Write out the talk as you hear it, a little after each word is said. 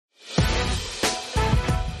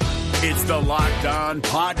It's the Locked On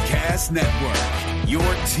Podcast Network, your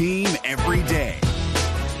team every day.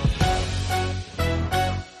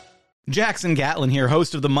 Jackson Gatlin here,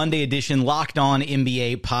 host of the Monday edition Locked On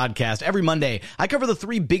NBA podcast. Every Monday, I cover the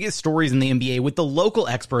three biggest stories in the NBA with the local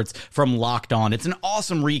experts from Locked On. It's an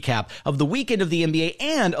awesome recap of the weekend of the NBA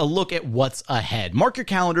and a look at what's ahead. Mark your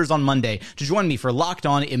calendars on Monday to join me for Locked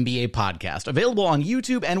On NBA podcast, available on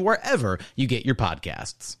YouTube and wherever you get your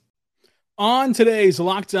podcasts. On today's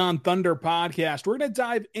Locked On Thunder podcast, we're going to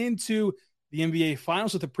dive into the NBA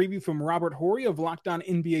Finals with a preview from Robert Horry of Locked On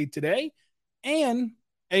NBA Today and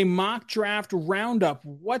a mock draft roundup.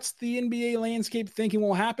 What's the NBA landscape thinking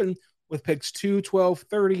will happen with picks 2, 12,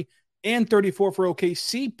 30, and 34 for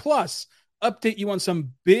OKC? Plus, update you on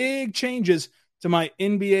some big changes to my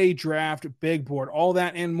NBA draft big board. All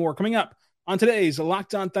that and more coming up on today's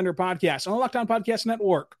Locked On Thunder podcast on the Locked On Podcast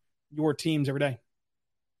Network. Your teams every day.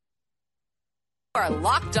 You are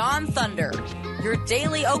Locked On Thunder, your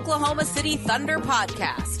daily Oklahoma City Thunder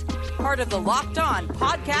podcast. Part of the Locked On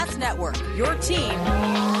Podcast Network, your team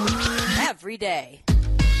every day.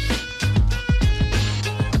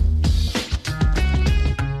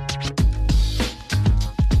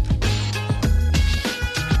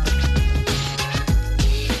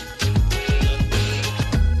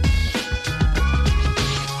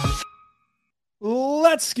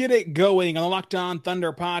 Let's get it going on the Locked On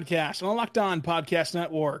Thunder podcast on the Locked On Podcast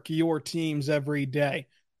Network, your teams every day.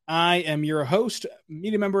 I am your host,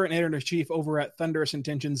 media member, and editor-in-chief over at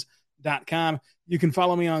thunderousintentions.com. You can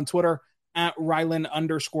follow me on Twitter at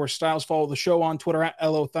Rylan_Styles. Follow the show on Twitter at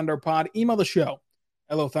LOThunderPod. Email the show,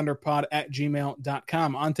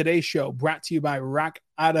 LOThunderPod@gmail.com. On today's show, brought to you by Rock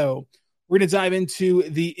Auto. We're going to dive into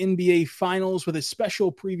the NBA Finals with a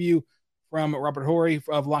special preview from Robert Horry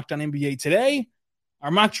of Locked On NBA Today. Our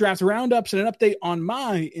mock draft roundups and an update on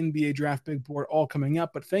my NBA draft big board all coming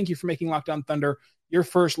up. But thank you for making Locked On Thunder your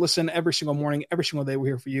first listen every single morning, every single day. We're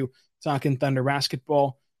here for you talking Thunder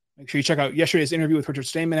basketball. Make sure you check out yesterday's interview with Richard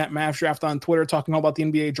Stayman at Mavs Draft on Twitter, talking all about the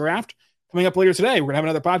NBA draft. Coming up later today, we're going to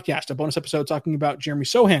have another podcast, a bonus episode talking about Jeremy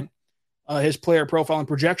Sohan, his player profile and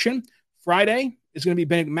projection. Friday is going to be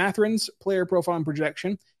Benedict Matherin's player profile and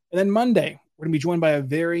projection. And then Monday, we're going to be joined by a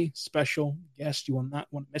very special guest. You will not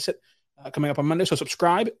want to miss it. Coming up on Monday. So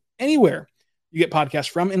subscribe anywhere you get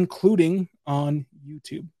podcasts from, including on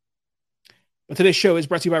YouTube. But today's show is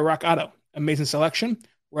brought to you by Rock Auto. Amazing selection,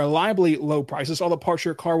 reliably low prices, all the parts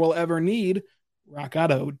your car will ever need.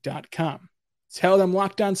 RockAuto.com. Tell them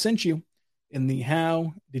Locked On sent you in the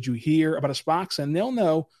how did you hear about us box, and they'll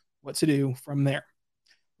know what to do from there.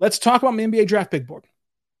 Let's talk about my NBA draft big board.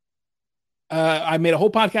 I made a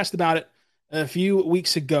whole podcast about it a few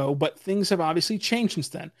weeks ago, but things have obviously changed since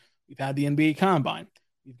then. We've had the NBA Combine.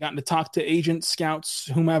 We've gotten to talk to agents, scouts,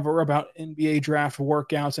 whomever about NBA draft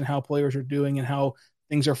workouts and how players are doing and how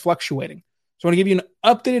things are fluctuating. So I want to give you an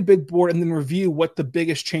updated big board and then review what the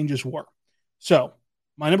biggest changes were. So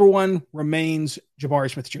my number one remains Jabari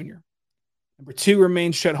Smith Jr. Number two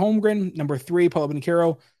remains Chet Holmgren. Number three, Paolo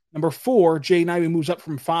Banchero. Number four, Jaden Ivey moves up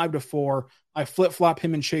from 5 to 4. I flip-flop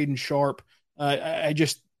him and Shaedon Sharpe. I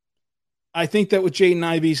think that with Jaden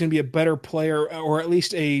Ivey, he's going to be a better player, or at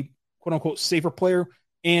least a quote-unquote safer player.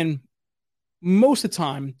 And most of the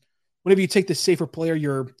time, whenever you take the safer player,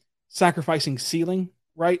 you're sacrificing ceiling,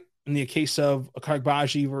 right? In the case of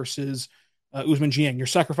Agbaji versus Ousmane Dieng, you're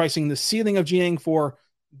sacrificing the ceiling of Dieng for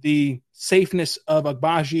the safeness of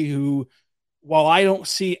Agbaji, who, while I don't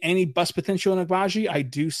see any bust potential in Agbaji, I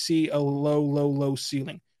do see a low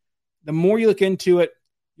ceiling. The more you look into it,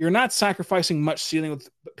 you're not sacrificing much ceiling with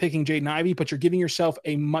picking Jaden Ivey, but you're giving yourself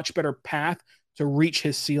a much better path to reach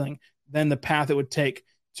his ceiling than the path it would take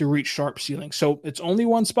to reach Sharpe's ceiling. So it's only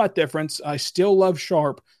one spot difference. I still love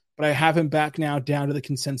Sharpe, but I have him back now down to the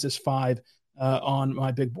consensus 5 on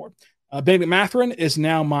my big board. Benedict Mathurin is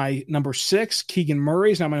now my number 6. Keegan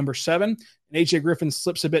Murray is now my number 7. And AJ Griffin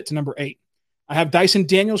slips a bit to number 8. I have Dyson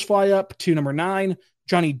Daniels fly up to number 9.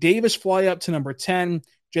 Johnny Davis fly up to number 10.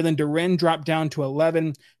 Jalen Duren dropped down to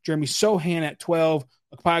 11. Jeremy Sohan at 12.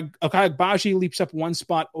 Agbaji leaps up one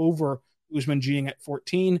spot over Ousmane Dieng at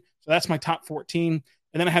 14. So that's my top 14.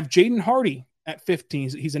 And then I have Jaden Hardy at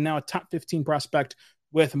 15. He's now a top 15 prospect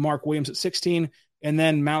with Mark Williams at 16. And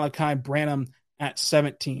then Malachi Branham at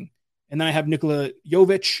 17. And then I have Nikola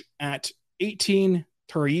Jovic at 18,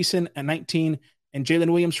 Tari Eason at 19, and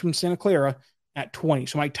Jalen Williams from Santa Clara at 20.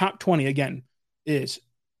 So my top 20, again, is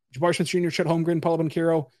Jabari Smith Jr., Chet Holmgren, Paolo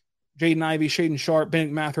Banchero, Jaden Ivey, Shaedon Sharpe,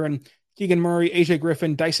 Benedict Mathurin, Keegan Murray, AJ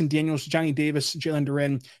Griffin, Dyson Daniels, Johnny Davis, Jalen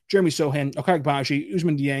Duren, Jeremy Sohan, Agbaji,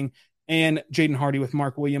 Ousmane Dieng, and Jaden Hardy with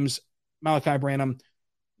Mark Williams, Malachi Branham,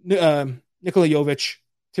 Nikola Jovic,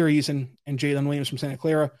 Terry Eason, and Jalen Williams from Santa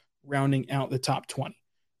Clara rounding out the top 20.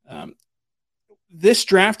 This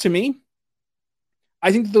draft, to me,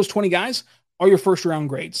 I think that those 20 guys are your first-round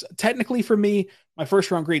grades. Technically, for me, my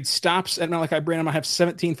first-round grade stops at Malachi Branham. I have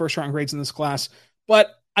 17 first-round grades in this class,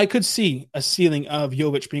 but I could see a ceiling of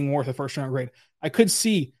Jovic being worth a first-round grade. I could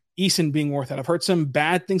see Eason being worth it. I've heard some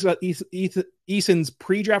bad things about Eason's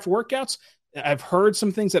pre-draft workouts. I've heard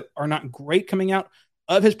some things that are not great coming out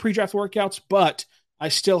of his pre-draft workouts, but I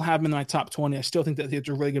still have him in my top 20. I still think that he's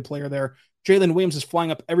a really good player there. Jalen Williams is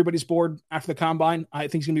flying up everybody's board after the combine. I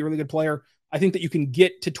think he's going to be a really good player. I think that you can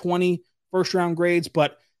get to 20 first-round grades,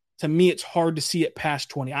 but to me, it's hard to see it past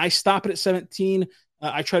 20. I stop it at 17.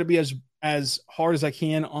 I try to be as hard as I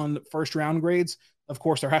can on first-round grades. Of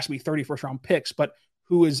course, there has to be 30 first-round picks, but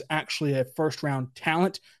who is actually a first-round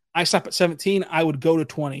talent? I stop at 17. I would go to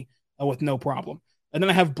 20 with no problem. And then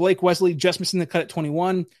I have Blake Wesley just missing the cut at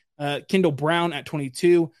 21, Kendall Brown at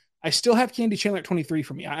 22. I still have Candy Chandler at 23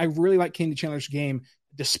 for me. I really like Candy Chandler's game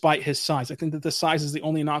despite his size. I think that the size is the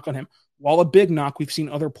only knock on him. While a big knock, we've seen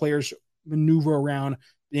other players maneuver around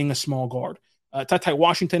being a small guard. Ty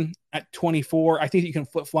Washington at 24. I think you can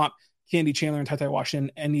flip-flop Candy Chandler and Ty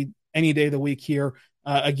Washington any day of the week here.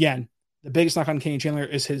 Again, the biggest knock on Candy Chandler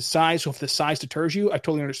is his size. So if the size deters you, I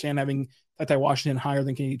totally understand having Ty Washington higher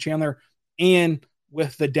than Candy Chandler. And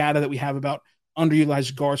with the data that we have about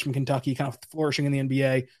underutilized guards from Kentucky kind of flourishing in the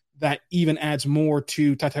NBA, that even adds more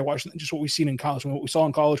to Ty Washington than just what we've seen in college. And what we saw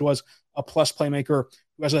in college was a plus playmaker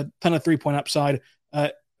who has a ton of three-point upside.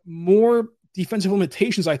 More defensive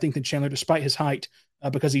limitations, I think, than Chandler, despite his height,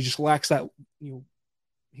 because he just lacks that, he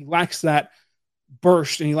lacks that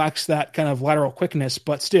burst and he lacks that kind of lateral quickness.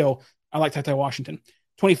 But still, I like Ty Washington.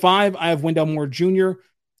 25, I have Wendell Moore Jr.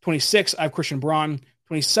 26, I have Christian Braun.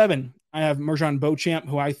 27, I have Merjan Beauchamp,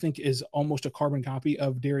 who I think is almost a carbon copy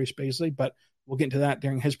of Darius Bazley, but we'll get into that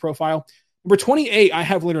during his profile. Number 28, I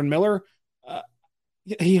have Leonard Miller.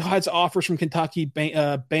 He has offers from Kentucky,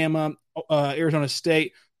 Bama, Arizona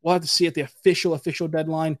State. We'll have to see at the official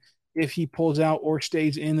deadline if he pulls out or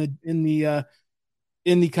stays in the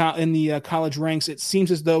college ranks. It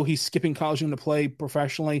seems as though he's skipping college to play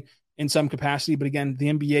professionally in some capacity. But again, the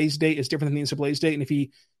NBA's date is different than the NCAA's date, and if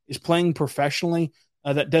he is playing professionally,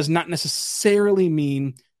 that does not necessarily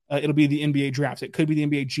mean it'll be the NBA draft. It could be the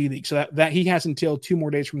NBA G League. So that he has until 2 more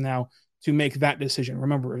days from now to make that decision.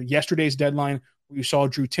 Remember, yesterday's deadline where you saw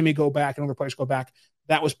Drew Timme go back and other players go back,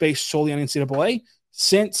 that was based solely on NCAA.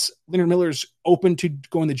 Since Leonard Miller's open to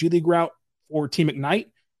going the G League route for Team McKnight,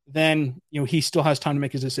 then he still has time to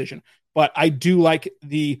make his decision. But I do like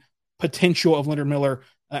the potential of Leonard Miller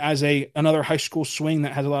as another high school swing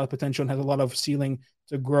that has a lot of potential and has a lot of ceiling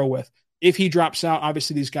to grow with. If he drops out,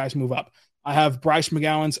 obviously these guys move up. I have Bryce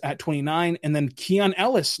McGowan's at 29, and then Keon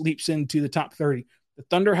Ellis leaps into the top 30. The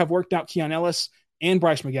Thunder have worked out Keon Ellis and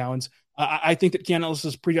Bryce McGowan's. I think that Keon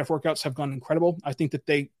Ellis's pre-draft workouts have gone incredible. I think that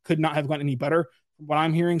they could not have gone any better from what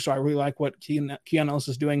I'm hearing. So I really like what Keon Ellis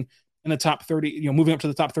is doing in the top 30, moving up to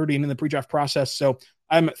the top 30 and in the pre-draft process. So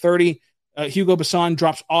I'm at 30. Hugo Bassan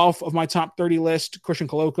drops off of my top 30 list. Christian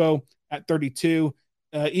Koloko at 32.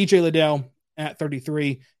 EJ Liddell at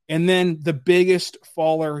 33. And then the biggest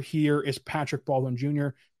faller here is Patrick Baldwin Jr.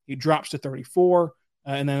 He drops to 34.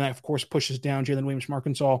 And then that, of course, pushes down Jalen Williams from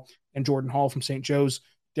Arkansas and Jordan Hall from St. Joe's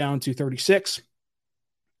down to 36.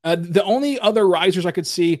 The only other risers I could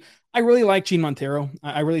see, I really like Gene Montero.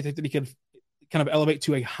 I really think that he could kind of elevate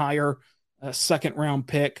to a higher second-round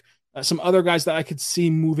pick. Some other guys that I could see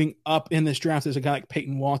moving up in this draft is a guy like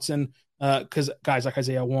Peyton Watson, because guys like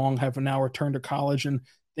Isaiah Wong have now returned to college and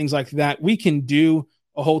things like that. We can do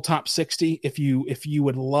a whole top 60 if you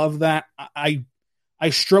would love that. I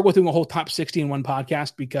struggle with doing a whole top 60 in one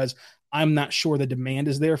podcast because I'm not sure the demand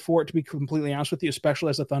is there for it, to be completely honest with you, especially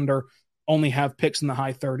as the Thunder only have picks in the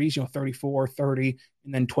high 30s, 34, 30,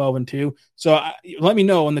 and then 12 and 2. So let me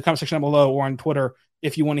know in the comment section down below or on Twitter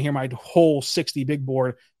if you want to hear my whole 60 big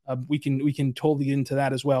board. We can totally get into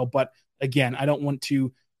that as well. But again, I don't want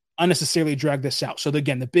to unnecessarily drag this out. So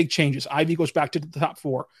again, the big changes. Ivy goes back to the top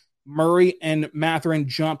 4. Murray and Mathurin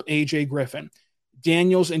jump AJ Griffin.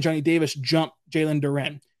 Daniels and Johnny Davis jump Jalen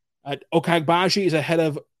Duren. Okagbaji is ahead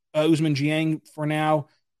of Ousmane Dieng for now.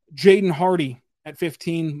 Jaden Hardy at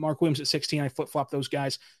 15. Mark Williams at 16. I flip-flop those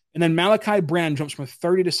guys. And then Malachi Branham jumps from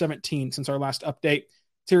 30 to 17 since our last update.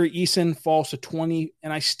 Terry Eason falls to 20,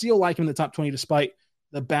 and I still like him in the top 20 despite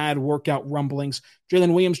the bad workout rumblings.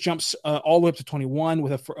 Jalen Williams jumps all the way up to 21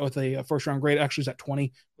 with a first-round grade. Actually, he's at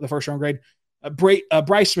 20 with a first-round grade. Bryce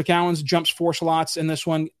McGowan's jumps 4 slots in this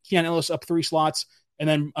one. Keon Ellis up 3 slots. And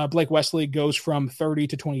then Blake Wesley goes from 30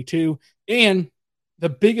 to 22. And the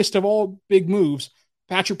biggest of all big moves,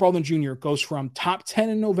 Patrick Baldwin Jr. goes from top 10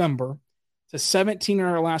 in November to 17 on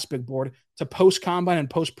our last big board to post-combine and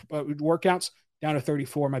post-workouts down to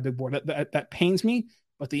 34 on my big board. That pains me,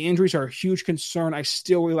 but the injuries are a huge concern. I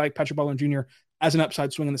still really like Patrick Baldwin Jr. as an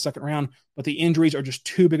upside swing in the second round, but the injuries are just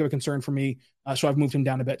too big of a concern for me, so I've moved him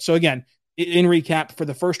down a bit. So again, in recap, for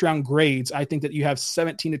the first-round grades, I think that you have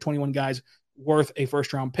 17 to 21 guys worth a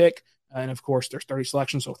first-round pick, and of course, there's 30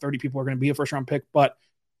 selections, so 30 people are going to be a first-round pick, but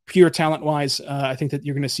pure talent-wise, I think that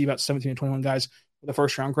you're going to see about 17 to 21 guys with a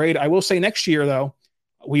first-round grade. I will say next year, though,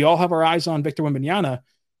 we all have our eyes on Victor Wembanyama.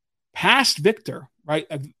 Past Victor, right?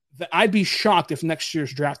 I'd be shocked if next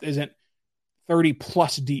year's draft isn't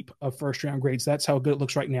 30-plus deep of first-round grades. That's how good it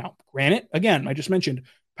looks right now. Granted, again, I just mentioned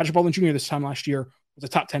Patrick Baldwin Jr. this time last year was a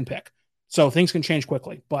top 10 pick. So things can change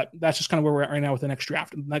quickly, but that's just kind of where we're at right now with the next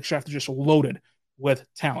draft. The next draft is just loaded with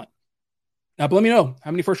talent. Now, but let me know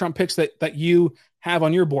how many first-round picks that you have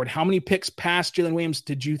on your board. How many picks past Jalen Williams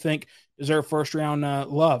did you think deserve first-round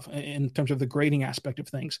love in terms of the grading aspect of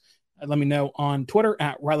things? Let me know on Twitter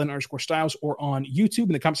at Ryland_Styles or on YouTube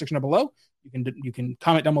in the comment section down below. You can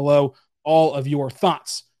comment down below all of your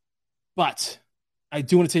thoughts. But I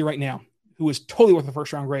do want to tell you right now who is totally worth a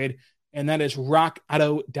first-round grade, and that is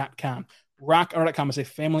RockAuto.com. RockAuto.com is a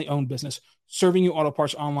family-owned business serving you auto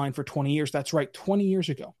parts online for 20 years. That's right, 20 years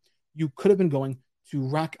ago. You could have been going to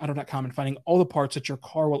RockAuto.com and finding all the parts that your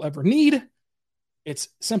car will ever need. It's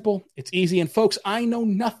simple. It's easy. And folks, I know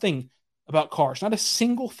nothing about cars, not a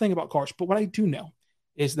single thing about cars. But what I do know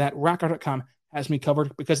is that RockAuto.com has me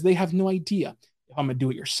covered because they have no idea if I'm a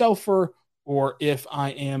do-it-yourselfer or if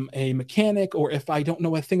I am a mechanic or if I don't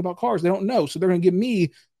know a thing about cars. They don't know. So they're going to give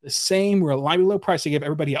me the same reliably low price they give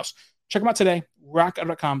everybody else. Check them out today,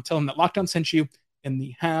 RockAuto.com. Tell them that Locked On sent you in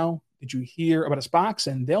the How Did You Hear About Us box,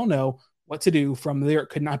 and they'll know what to do from there. It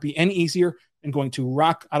could not be any easier than going to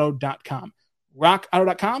RockAuto.com.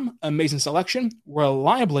 RockAuto.com, amazing selection,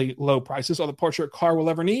 reliably low prices, all the parts your car will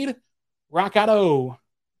ever need.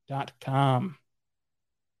 RockAuto.com.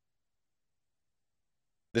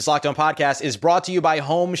 This Locked On podcast is brought to you by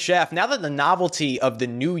Home Chef. Now that the novelty of the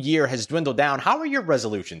new year has dwindled down, how are your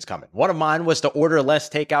resolutions coming? One of mine was to order less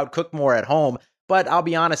takeout, cook more at home, but I'll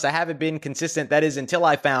be honest, I haven't been consistent. That is until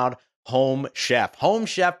I found Home Chef. Home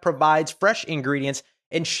Chef provides fresh ingredients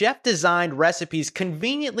and chef-designed recipes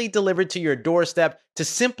conveniently delivered to your doorstep to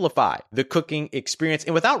simplify the cooking experience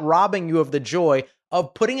and without robbing you of the joy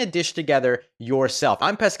of putting a dish together yourself.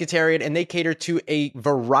 I'm pescatarian, and they cater to a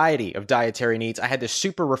variety of dietary needs. I had this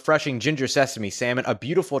super refreshing ginger sesame salmon, a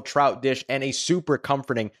beautiful trout dish, and a super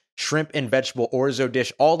comforting shrimp and vegetable orzo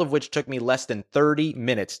dish, all of which took me less than 30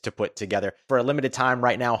 minutes to put together. For a limited time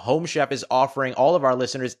right now, Home Chef is offering all of our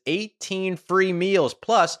listeners 18 free meals,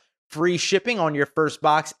 plus free shipping on your first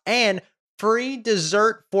box and free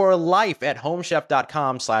dessert for life at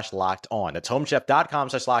homechef.com/lockedon. That's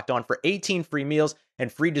homechef.com/lockedon for 18 free meals and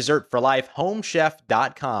free dessert for life.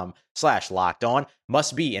 Homechef.com/lockedon.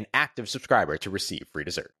 Must be an active subscriber to receive free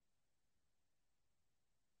dessert.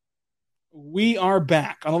 We are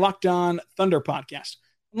back on the Locked On Thunder podcast,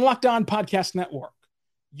 on the Locked On Podcast Network,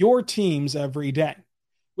 your teams every day.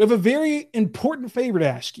 We have a very important favor to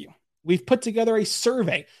ask you. We've put together a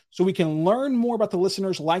survey so we can learn more about the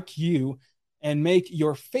listeners like you and make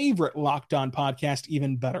your favorite Locked On podcast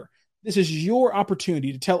even better. This is your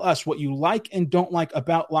opportunity to tell us what you like and don't like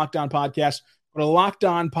about Locked On Podcast. Go to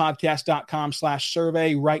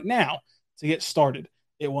lockedonpodcast.com/survey right now to get started.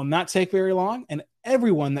 It will not take very long, and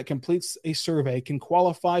everyone that completes a survey can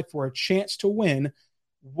qualify for a chance to win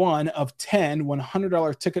one of 10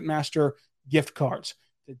 $100 Ticketmaster gift cards.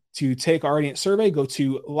 To take our audience survey, go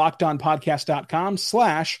to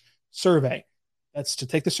lockedonpodcast.com/survey. That's to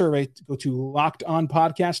take the survey. Go to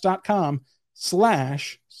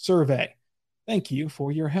lockedonpodcast.com/survey. Thank you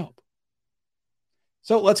for your help.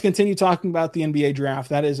 So let's continue talking about the NBA draft.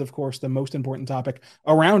 That is, of course, the most important topic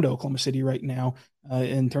around Oklahoma City right now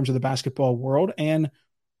in terms of the basketball world. And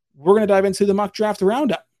we're going to dive into the mock draft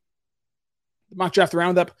roundup. The mock draft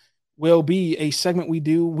roundup will be a segment we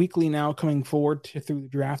do weekly now coming forward through the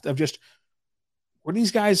draft of just where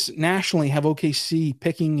these guys nationally have OKC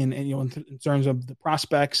picking and in terms of the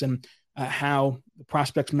prospects and how the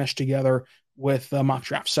prospects mesh together with mock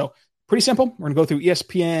drafts. So pretty simple. We're going to go through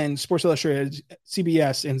ESPN, Sports Illustrated,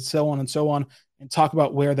 CBS, and so on, and talk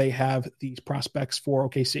about where they have these prospects for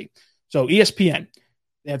OKC. So ESPN,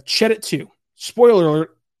 they have Chet at 2. Spoiler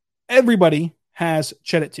alert, everybody has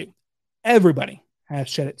Chet at 2. Everybody has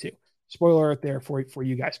Chet at 2. Spoiler alert there for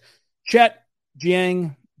you guys. Chet,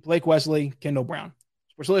 Jiang, Blake Wesley, Kendall Brown.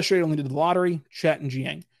 Sports Illustrated only did the lottery, Chet and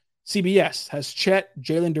Jiang. CBS has Chet,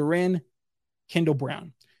 Jalen Duren, Kendall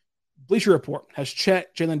Brown. Bleacher Report has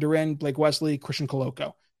Chet, Jalen Duren, Blake Wesley, Christian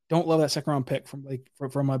Coloco. Don't love that second round pick from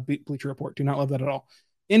Bleacher Report. Do not love that at all.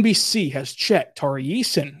 NBC has Chet, Tari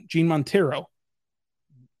Eason, Gene Montero.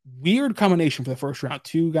 Weird combination for the first round.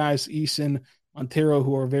 Two guys, Eason, Montero,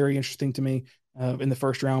 who are very interesting to me in the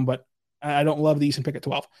first round, but I don't love the Eason pick at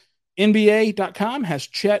 12. NBA.com has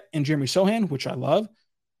Chet and Jeremy Sohan, which I love.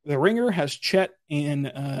 The Ringer has Chet and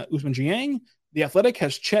Ousmane Dieng. The Athletic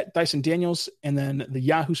has Chet, Dyson Daniels, and then the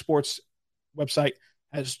Yahoo Sports website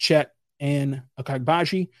has Chet and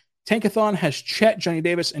Okagbaji. Tankathon has Chet, Johnny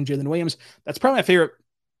Davis, and Jalen Williams. That's probably my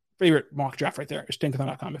favorite mock draft right there is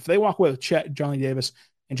Tankathon.com. If they walk away with Chet, Johnny Davis,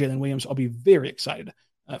 and Jalen Williams, I'll be very excited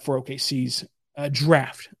for OKC's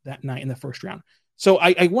draft that night in the first round. So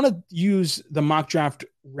I want to use the mock draft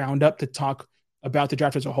roundup to talk about the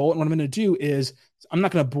draft as a whole. And what I'm going to do is I'm not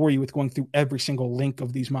going to bore you with going through every single link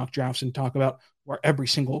of these mock drafts and talk about where every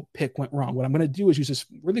single pick went wrong. What I'm going to do is use this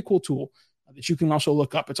really cool tool that you can also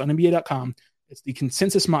look up. It's on NBA.com. It's the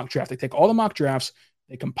consensus mock draft. They take all the mock drafts,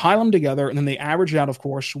 they compile them together, and then they average it out, of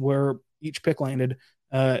course, where each pick landed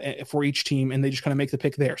for each team, and they just kind of make the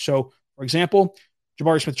pick there. So, for example,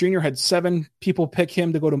 Jabari Smith Jr. had 7 people pick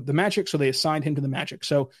him to go to the Magic, so they assigned him to the Magic.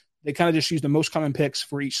 So they kind of just used the most common picks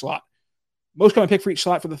for each slot. Most common pick for each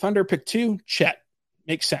slot for the Thunder, pick 2, Chet.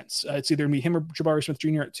 Makes sense. It's either going to be him or Jabari Smith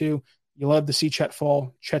Jr. at 2. You love to see Chet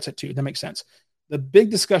fall. Chet's at 2. That makes sense. The big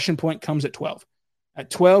discussion point comes at 12. At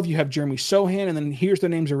 12, you have Jeremy Sohan, and then here's the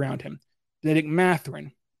names around him. Benedict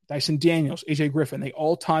Mathurin, Dyson Daniels, AJ Griffin. They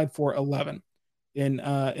all tied for 11 in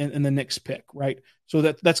the Knicks pick, right? So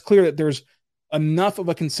that's clear that there's enough of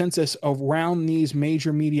a consensus around these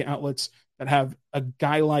major media outlets that have a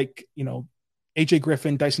guy like, AJ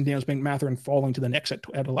Griffin, Dyson Daniels, Benedict Mathurin falling to the Knicks at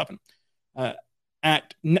 11.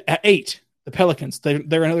 At 8, the Pelicans,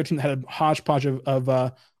 they're another team that had a hodgepodge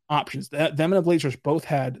of options. Them and the Blazers both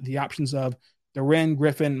had the options of Duren,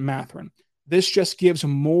 Griffin, Mathurin. This just gives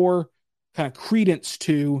more kind of credence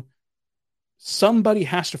to somebody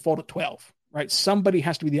has to fall to 12, right? Somebody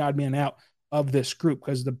has to be the odd man out of this group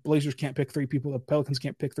because the Blazers can't pick 3 people. The Pelicans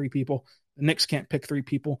can't pick 3 people. The Knicks can't pick 3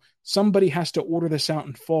 people. Somebody has to order this out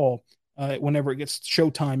and fall whenever it gets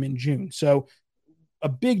showtime in June. So a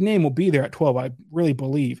big name will be there at 12, I really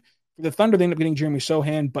believe. For the Thunder, they end up getting Jeremy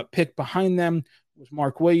Sohan, but picked behind them was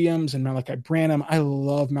Mark Williams and Malachi Branham. I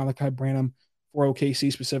love Malachi Branham for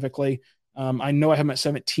OKC specifically. I know I have him at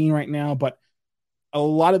 17 right now, but a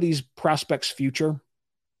lot of these prospects' future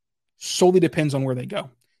solely depends on where they go.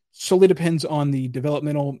 Solely depends on the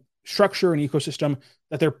developmental structure and ecosystem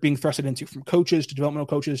that they're being thrusted into, from coaches to developmental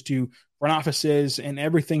coaches to front offices and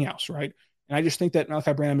everything else, right? And I just think that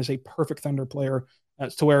Malachi Branham is a perfect Thunder player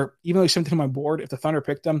to where even though he's 17 on my board, if the Thunder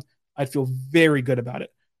picked him, I'd feel very good about it.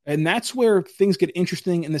 And that's where things get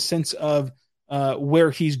interesting in the sense of where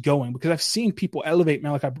he's going, because I've seen people elevate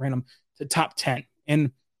Malachi Branham to top 10.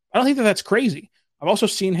 And I don't think that that's crazy. I've also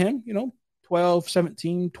seen him, 12,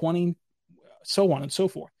 17, 20, so on and so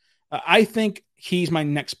forth. I think he's my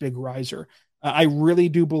next big riser. I really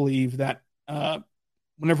do believe that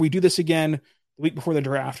whenever we do this again, the week before the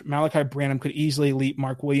draft, Malachi Branham could easily leap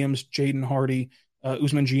Mark Williams, Jaden Hardy,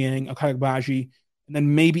 Ousmane Dieng, Okagbaji, and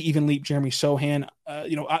then maybe even leap Jeremy Sohan.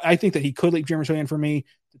 I think that he could leap Jeremy Sohan for me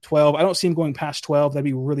to 12. I don't see him going past 12. That'd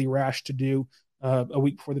be really rash to do a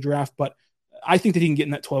week before the draft, but I think that he can get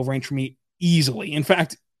in that 12 range for me easily. In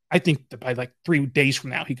fact, I think that by like 3 days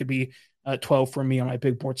from now, he could be 12 for me on my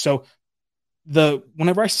big board. So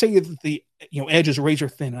whenever I say that the edge is razor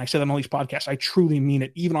thin, and I said that on all these podcasts, I truly mean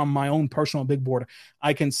it. Even on my own personal big board,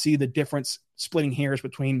 I can see the difference splitting hairs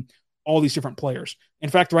between all these different players. In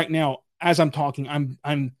fact, right now, as I'm talking,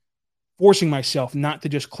 I'm forcing myself not to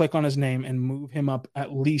just click on his name and move him up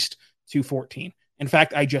at least to 14. In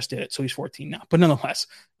fact, I just did it, so he's 14 now. But nonetheless,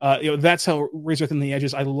 that's how razor thin the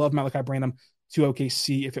edges. I love Malachi Branham to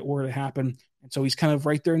OKC if it were to happen. And so he's kind of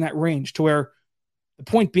right there in that range to where the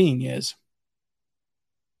point being is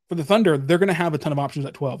for the Thunder, they're going to have a ton of options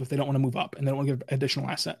at 12 if they don't want to move up and they don't want to give additional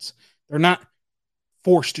assets. They're not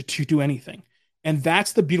forced to do anything. And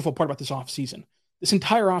that's the beautiful part about this offseason. This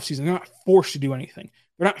entire offseason, they're not forced to do anything.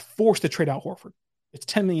 They're not forced to trade out Horford. It's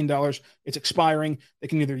 $10 million. It's expiring. They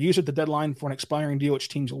can either use it at the deadline for an expiring deal, which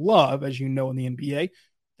teams love, as you know, in the NBA.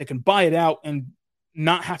 They can buy it out and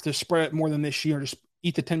not have to spread it more than this year, just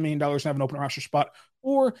eat the $10 million and have an open roster spot.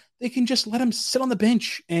 Or they can just let him sit on the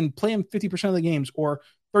bench and play him 50% of the games or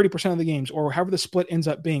 30% of the games or however the split ends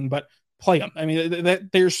up being, but play him. I mean,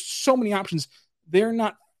 there's so many options. They're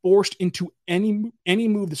not forced into any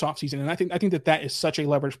move this offseason. And I think that is such a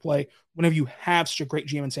leverage play whenever you have such a great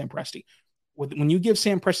GM in Sam Presti. When you give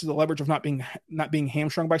Sam Presti the leverage of not being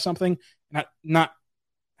hamstrung by something, not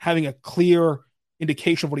having a clear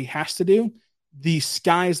indication of what he has to do, the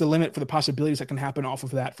sky's the limit for the possibilities that can happen off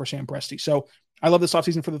of that for Sam Presti. So I love this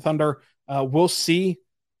offseason for the Thunder. We'll see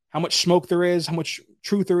how much smoke there is, how much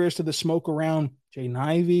truth there is to the smoke around Jaden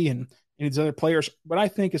Ivey and these other players. What I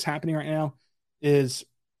think is happening right now is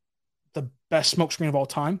the best smokescreen of all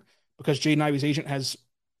time, because Jaden Ivey's agent has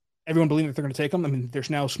everyone believing that they're going to take him. I mean, there's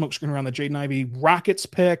now smokescreen around the Jaden Ivey Rockets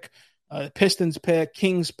pick, Pistons pick,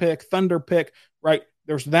 Kings pick, Thunder pick, right?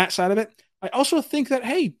 There's that side of it. I also think that,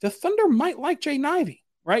 hey, the Thunder might like Jaden Ivey,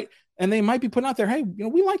 right? And they might be putting out there, hey,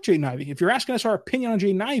 we like Jaden Ivey. If you're asking us our opinion on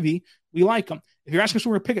Jaden Ivey, we like him. If you're asking us who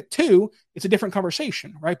we're going to pick at 2, it's a different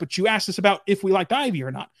conversation, right? But you asked us about if we liked Ivey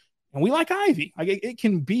or not. And we like Ivey. Like, it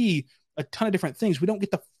can be a ton of different things. We don't get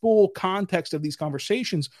the full context of these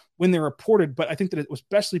conversations when they're reported, but I think that it was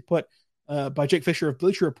bestly put by Jake Fisher of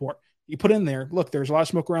Bleacher Report. He put in there, look, there's a lot of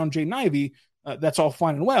smoke around Jaden Ivey. That's all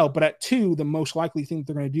fine and well. But at 2, the most likely thing that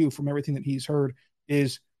they're going to do from everything that he's heard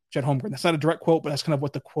is Chet Holmgren. That's not a direct quote, but that's kind of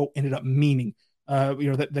what the quote ended up meaning,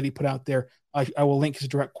 that he put out there. I will link his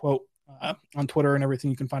direct quote on Twitter and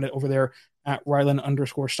everything. You can find it over there at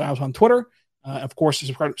Ryland_Styles on Twitter. Of course,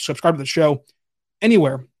 subscribe to the show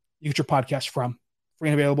anywhere you get your podcast from. Free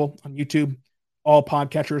and available on YouTube, all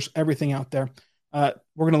podcatchers, everything out there. We're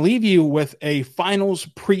going to leave you with a finals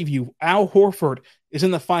preview. Al Horford is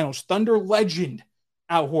in the finals. Thunder legend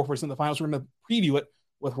Al Horford is in the finals. We're going to preview it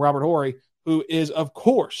with Robert Horry, who is, of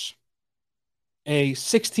course, a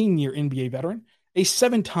 16-year NBA veteran, a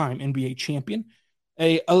 7-time NBA champion,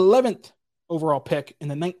 a 11th overall pick in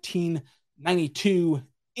the 1992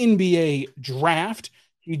 NBA draft.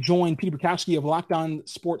 He joined Peter Bukowski of Locked On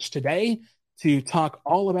Sports Today to talk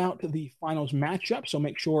all about the finals matchup. So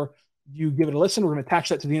make sure you give it a listen. We're going to attach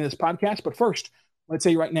that to the end of this podcast. But first, let's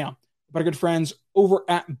say right now, about our good friends over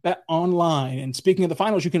at Bet Online. And speaking of the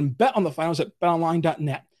finals, you can bet on the finals at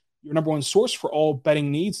betonline.net, your number one source for all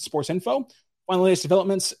betting needs, sports info. Find the latest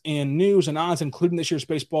developments in news and odds, including this year's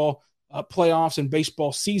baseball playoffs and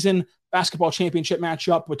baseball season, basketball championship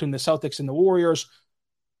matchup between the Celtics and the Warriors.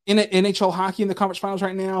 In NHL hockey in the conference finals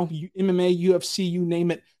right now, MMA, UFC, you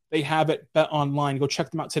name it, they have it. Bet Online. Go check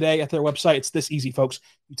them out today at their website. It's this easy, folks.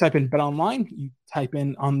 You type in Bet Online. You type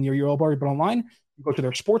in on your URL bar, Bet Online. You go to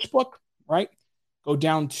their sports book, right? Go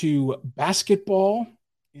down to basketball,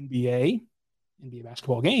 NBA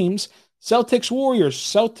basketball games. Celtics, Warriors.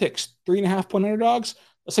 Celtics, 3.5-point underdogs.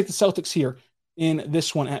 Let's take the Celtics here in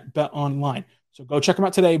this one at Bet Online. So go check them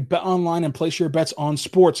out today. Bet Online and place your bets on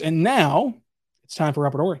sports. And now it's time for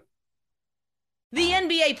Robert Horry. The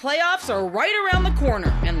NBA playoffs are right around the corner,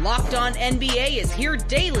 and Locked On NBA is here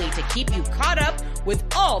daily to keep you caught up with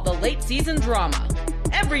all the late season drama.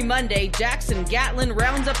 Every Monday, Jackson Gatlin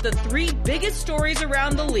rounds up the 3 biggest stories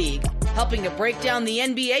around the league, helping to break down the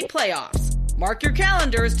NBA playoffs. Mark your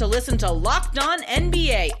calendars to listen to Locked On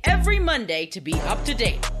NBA every Monday to be up to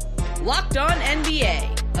date. Locked On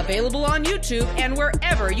NBA, available on YouTube and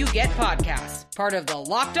wherever you get podcasts. Part of the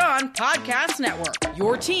Locked On Podcast Network,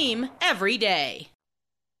 your team every day.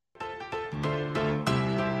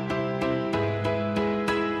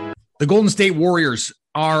 The Golden State Warriors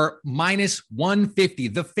are minus 150,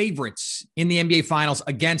 the favorites in the NBA Finals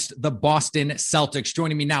against the Boston Celtics.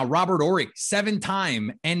 Joining me now, Robert Horry,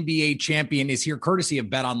 7-time NBA champion, is here courtesy of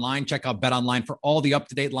Bet Online. Check out Bet Online for all the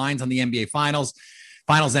up-to-date lines on the NBA Finals,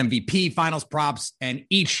 Finals MVP, Finals props, and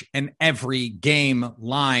each and every game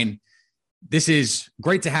line. This is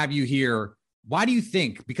great to have you here. Why do you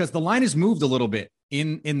think, because the line has moved a little bit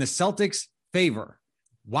in the Celtics' favor,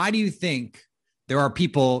 why do you think there are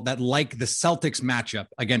people that like the Celtics matchup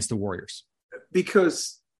against the Warriors?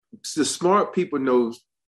 Because the smart people know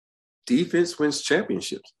defense wins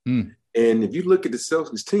championships. And if you look at the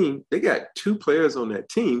Celtics team, they got 2 players on that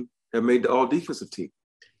team that made the all-defensive team.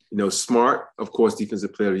 Smart, of course,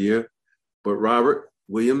 defensive player of the year, but Robert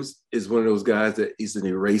Williams is one of those guys that is an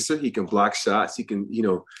eraser. He can block shots. He can, he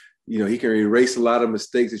can erase a lot of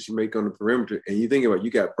mistakes that you make on the perimeter. And you think about,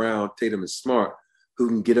 you got Brown, Tatum, and Smart, who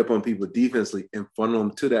can get up on people defensively and funnel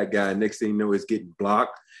them to that guy. Next thing you know, it's getting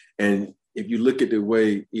blocked. And if you look at the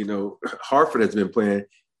way, Hartford has been playing,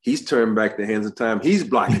 he's turned back the hands of time. He's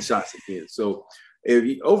blocking shots again. So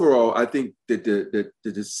overall, I think that the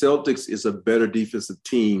Celtics is a better defensive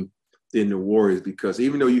team than the Warriors, because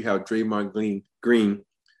even though you have Draymond Green,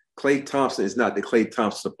 Klay Thompson is not the Klay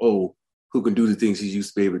Thompson of old who can do the things he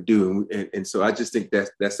used to be able to do. And so I just think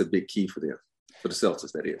that's a big key for them, for the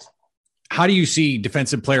Celtics, that is. How do you see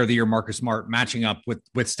Defensive Player of the Year Marcus Smart matching up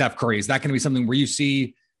with Steph Curry? Is that going to be something where you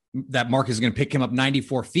see that Marcus is going to pick him up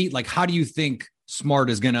 94 feet? Like, how do you think Smart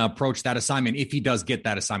is going to approach that assignment if he does get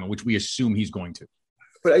that assignment, which we assume he's going to?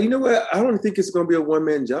 But you know what? I don't think it's going to be a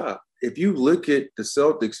one-man job. If you look at the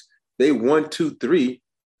Celtics, they 1, 2, 3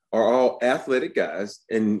 are all athletic guys,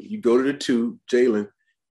 and you go to the 2, Jalen,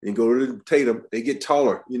 and go to the Tatum, they get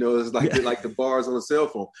taller. It's like the bars on a cell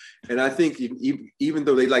phone. And I think even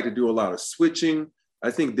though they like to do a lot of switching, I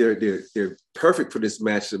think they're perfect for this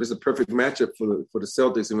matchup. It's a perfect matchup for the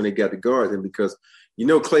Celtics, and when they got to guard them, because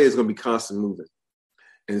Clay is going to be constantly moving.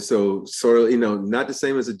 And so sort of, not the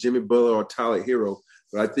same as a Jimmy Butler or Tyler Hero,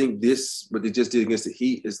 but I think what they just did against the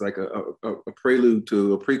Heat is like a preclude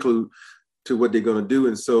to what they're going to do.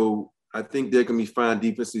 And so I think they're going to be fine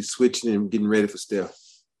defensively switching and getting ready for Steph.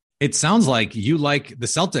 It sounds like you like the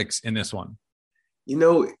Celtics in this one.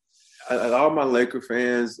 All my Laker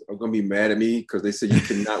fans are going to be mad at me because they say you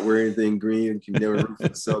cannot wear anything green. You can never root for the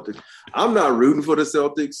Celtics. I'm not rooting for the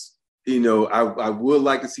Celtics. I would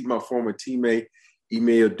like to see my former teammate,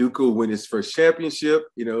 Ime Udoka, win his first championship,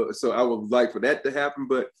 so I would like for that to happen.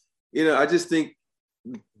 But, I just think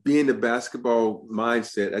being the basketball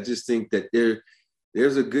mindset, I just think that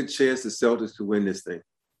there's a good chance the Celtics could win this thing.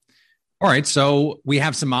 All right, so we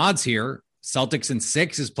have some odds here. Celtics in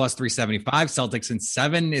 6 is plus 375. Celtics in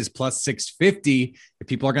 7 is plus 650. If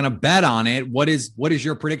people are going to bet on it, what is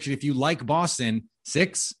your prediction? If you like Boston,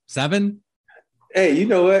 6, 7? Hey, you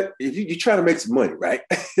know what? If you try to make some money, right?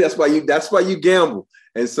 that's why you gamble.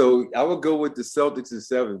 And so I would go with the Celtics in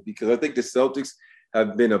 7 because I think the Celtics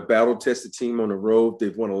have been a battle-tested team on the road.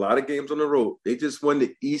 They've won a lot of games on the road. They just won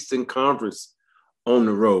the Eastern Conference on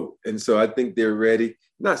the road, and so I think they're ready.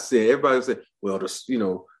 Not saying everybody will say, well,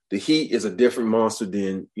 the Heat is a different monster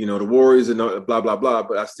than, the Warriors and blah, blah, blah.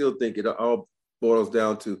 But I still think it all boils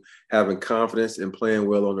down to having confidence and playing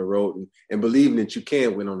well on the road and believing that you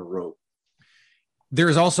can win on the road.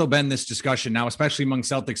 There's also been this discussion now, especially among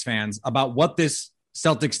Celtics fans, about what this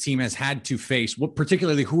Celtics team has had to face,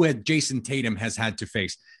 particularly who Jason Tatum has had to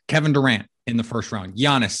face. Kevin Durant in the first round,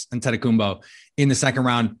 Giannis Antetokounmpo in the second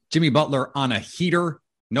round, Jimmy Butler on a heater,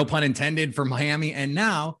 no pun intended, for Miami. And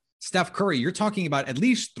now Steph Curry. You're talking about at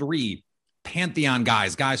least 3 pantheon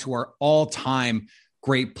guys who are all-time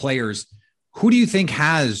great players. Who do you think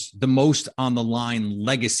has the most on the line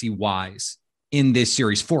legacy-wise in this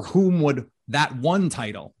series? For whom would that one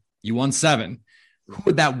title, you won 7, who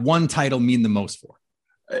would that one title mean the most for?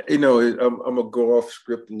 I'm going to go off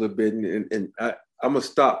script a little bit, and I'm going to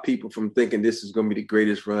stop people from thinking this is going to be the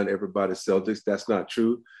greatest run ever by the Celtics. That's not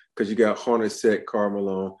true, because you got Hornacek, Karl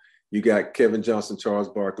Malone, you got Kevin Johnson, Charles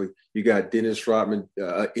Barkley, you got Dennis Rodman,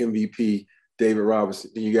 MVP, David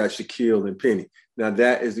Robinson, then you got Shaquille and Penny. Now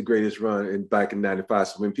that is the greatest run back in '95.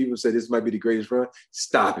 So when people say this might be the greatest run,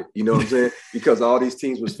 stop it. You know what I'm saying? Because all these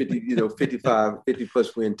teams was 50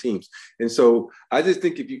 plus win teams. And so I just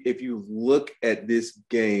think if you look at this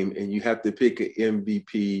game and you have to pick an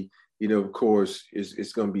MVP, of course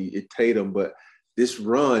it's going to be Tatum, but this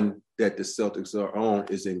run that the Celtics are on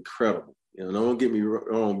is incredible. Don't get me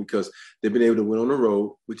wrong, because they've been able to win on the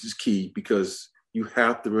road, which is key, because you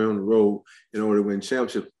have to win on the road in order to win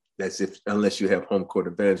championship. That's unless you have home court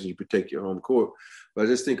advantage and you protect your home court. But I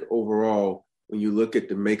just think overall, when you look at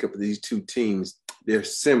the makeup of these two teams, they're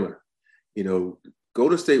similar.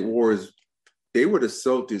 Golden State Warriors, they were the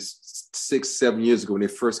Celtics 6-7 years ago when they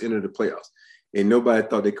first entered the playoffs. And nobody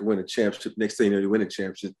thought they could win a championship. Next thing they win a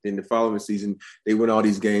championship. In the following season, they win all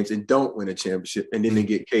these games and don't win a championship. And then they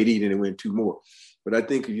get KD, then they win 2 more. But I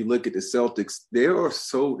think if you look at the Celtics, there are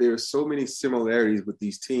so many similarities with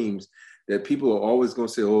these teams that people are always going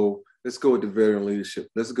to say, oh, let's go with the veteran leadership.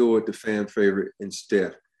 Let's go with the fan favorite and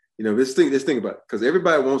Steph. Let's think about it. Because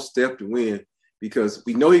everybody wants Steph to win, because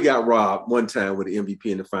we know he got robbed one time with the MVP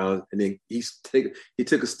in the finals. And then he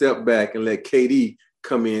took a step back and let KD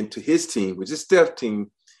come in to his team, which is Steph's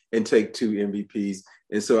team, and take 2 MVPs.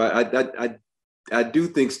 And so I do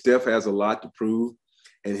think Steph has a lot to prove,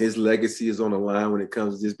 and his legacy is on the line when it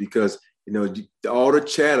comes to this, because, all the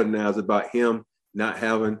chatter now is about him not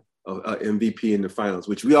having a MVP in the finals,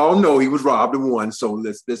 which we all know he was robbed and won. So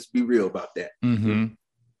let's be real about that. Mm-hmm.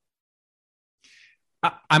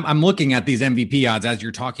 I'm looking at these MVP odds as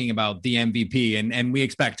you're talking about the MVP, and we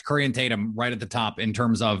expect Curry and Tatum right at the top in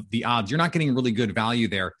terms of the odds. You're not getting really good value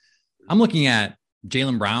there. I'm looking at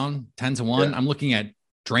Jaylen Brown 10-1. Yeah. I'm looking at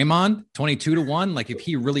Draymond 22-1. Like, if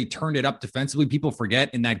he really turned it up defensively, people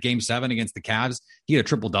forget in that game 7 against the Cavs, he had a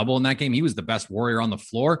triple double in that game. He was the best Warrior on the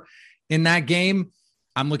floor in that game.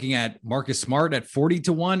 I'm looking at Marcus Smart at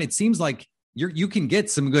 40-1. It seems like you can get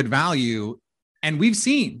some good value. And we've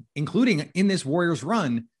seen, including in this Warriors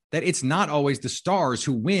run, that it's not always the stars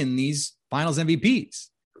who win these finals MVPs.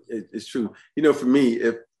 It's true. For me,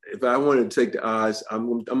 if I wanted to take the odds, I'm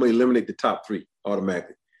going to eliminate the top 3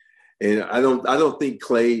 automatically. And I don't think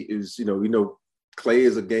Clay is, Clay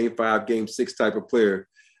is a game 5, game 6 type of player.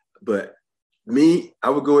 But me, I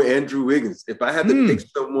would go with Andrew Wiggins. If I had to pick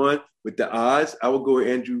someone with the odds, I would go with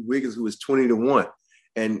Andrew Wiggins, who is 20-1.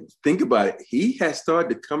 And think about it. He has started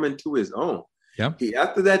to come into his own. Yep.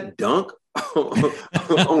 After that dunk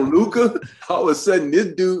on Luka, all of a sudden this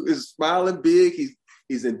dude is smiling big.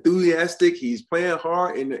 He's enthusiastic. He's playing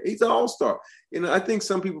hard, and he's an all-star. I think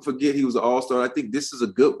some people forget he was an all-star. I think this is a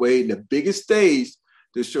good way, the biggest stage,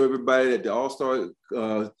 to show everybody that the all-star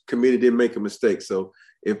committee didn't make a mistake. So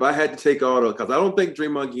if I had to take because I don't think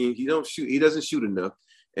Draymond Green, he doesn't shoot enough,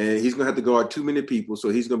 and he's going to have to guard too many people, so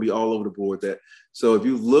he's going to be all over the board. So if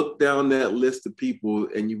you look down that list of people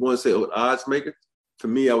and you want to say, odds maker, for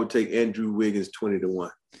me, I would take Andrew Wiggins 20-1.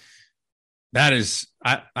 That is,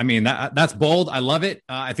 that's bold. I love it.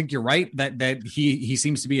 I think you're right that he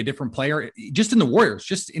seems to be a different player. Just in the Warriors,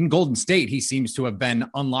 just in Golden State, he seems to have been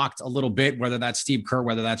unlocked a little bit, whether that's Steve Kerr,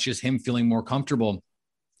 whether that's just him feeling more comfortable.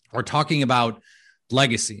 We're talking about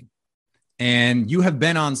legacy. And you have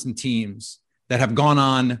been on some teams that have gone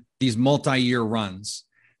on these multi-year runs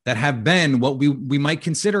that have been what we might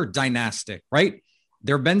consider dynastic, right?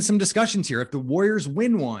 There have been some discussions here. If the Warriors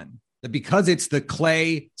win one, that because it's the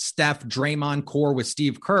Clay, Steph, Draymond core with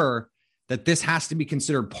Steve Kerr, that this has to be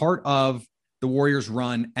considered part of the Warriors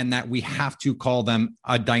run and that we have to call them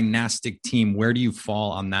a dynastic team. Where do you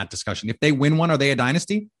fall on that discussion? If they win one, are they a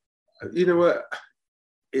dynasty? You know what?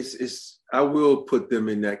 I will put them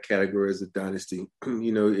in that category as a dynasty.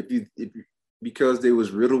 Because they was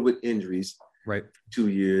riddled with injuries, right? 2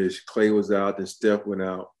 years, Clay was out, then Steph went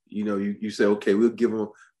out. You say, okay, we'll give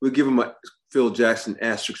them a Phil Jackson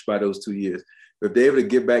asterisk by those 2 years. But if they're able to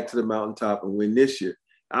get back to the mountaintop and win this year,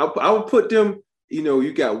 I would put them,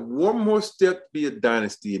 you got one more step to be a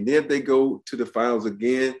dynasty. And then if they go to the finals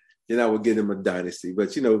again, then I would give them a dynasty.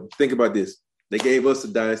 But, think about this. They gave us a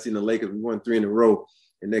dynasty in the Lakers. We won 3 in a row.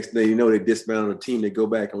 And next thing you know, they dismantle a team. They go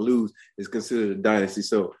back and lose. It's considered a dynasty.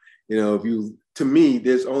 So, to me,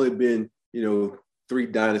 there's only been, 3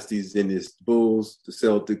 dynasties in this: Bulls, the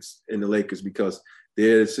Celtics, and the Lakers, because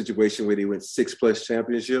they're in a situation where they went 6+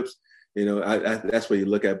 championships. That's what you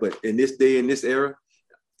look at. But in this day, in this era,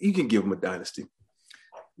 you can give them a dynasty.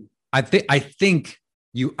 I think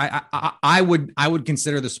I would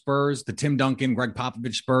consider the Spurs, the Tim Duncan, Greg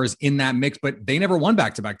Popovich Spurs in that mix, but they never won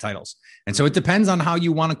back-to-back titles. And so it depends on how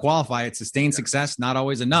you want to qualify it. Sustained success, not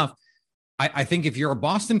always enough. I think if you're a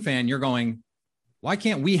Boston fan, you're going, why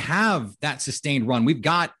can't we have that sustained run? We've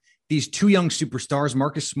got these 2 young superstars,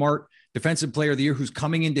 Marcus Smart, Defensive Player of the Year, who's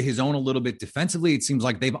coming into his own a little bit defensively. It seems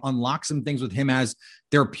like they've unlocked some things with him as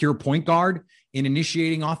their pure point guard in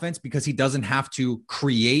initiating offense because he doesn't have to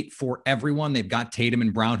create for everyone. They've got Tatum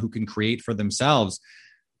and Brown who can create for themselves.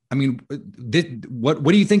 I mean, what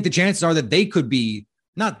do you think the chances are that they could be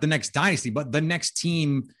not the next dynasty, but the next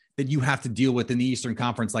team that you have to deal with in the Eastern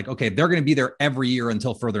Conference? Like, okay, they're going to be there every year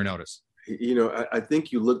until further notice. I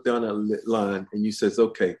think you look down that line and you says,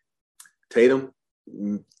 okay, Tatum,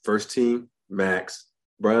 first team, max.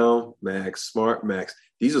 Brown, max. Smart, max.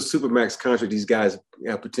 These are super max contracts these guys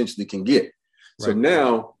potentially can get. Right. So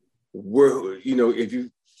now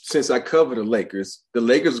since I cover the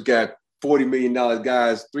Lakers got $40 million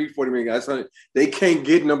guys, $40 million guys. They can't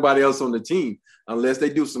get nobody else on the team unless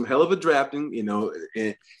they do some hell of a drafting,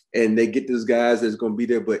 and they get those guys that's going to be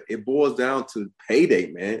there. But it boils down to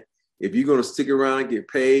payday, man. If you're going to stick around and get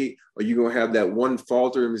paid, or you're going to have that one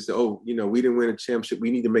falter and say, we didn't win a championship, we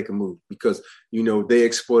need to make a move because, they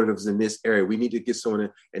exploited us in this area. We need to get someone in,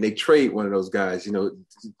 and they trade one of those guys.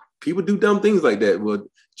 People do dumb things like that. Well,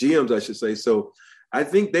 GMs, I should say. So I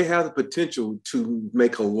think they have the potential to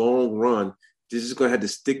make a long run. They're just going to have to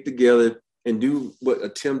stick together and do what a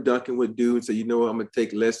Tim Duncan would do and say, I'm going to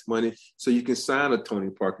take less money so you can sign a Tony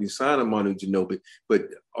Parker, you sign a Manu Ginobili. But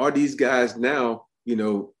are these guys now,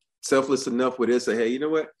 selfless enough where they say, hey, you know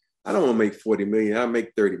what? I don't want to make $40 million. I'll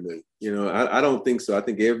make $30 million. I don't think so. I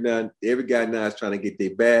think every guy now is trying to get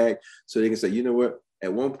their bag so they can say, you know what?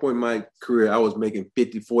 At one point in my career, I was making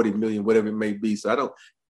 50, 40 million, whatever it may be. So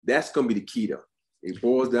that's going to be the key though. It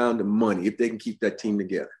boils down to money if they can keep that team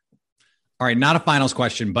together. All right. Not a finals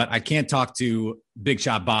question, but I can't talk to Big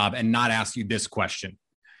Shot Bob and not ask you this question.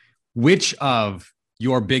 Which of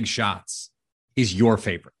your big shots is your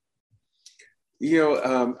favorite?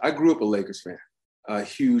 I grew up a Lakers fan, a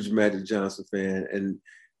huge Magic Johnson fan. And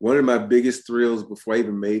one of my biggest thrills before I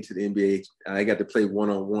even made to the NBA, I got to play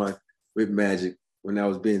one-on-one with Magic when I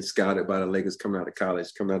was being scouted by the Lakers coming out of college,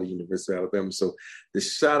 coming out of University of Alabama. So the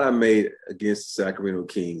shot I made against the Sacramento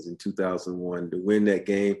Kings in 2001 to win that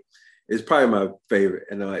game, is probably my favorite.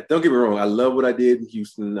 And don't get me wrong, I love what I did in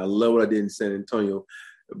Houston. I love what I did in San Antonio.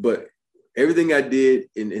 But everything I did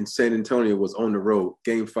in San Antonio was on the road,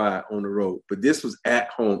 Game 5 on the road. But this was at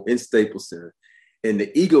home in Staples Center. And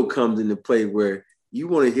the ego comes into play where you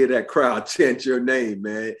want to hear that crowd chant your name,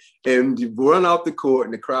 man. And you run off the court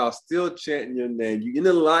and the crowd's still chanting your name. You in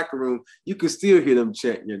the locker room, you can still hear them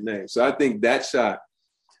chanting your name. So I think that shot,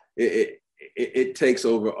 it takes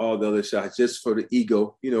over all the other shots just for the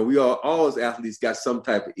ego. You know, we all as athletes got some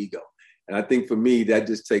type of ego. And I think for me, that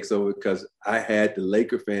just takes over because I had the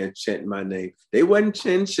Laker fans chanting my name. They wasn't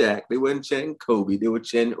chanting Shaq. They wasn't chanting Kobe. They were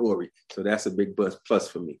chanting Horry. So that's a big plus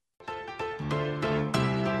for me.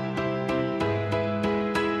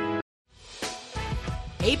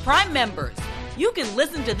 Hey, Prime members, you can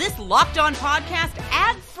listen to this Locked On podcast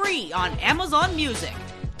ad-free on Amazon Music.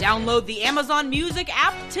 Download the Amazon Music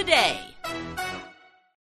app today.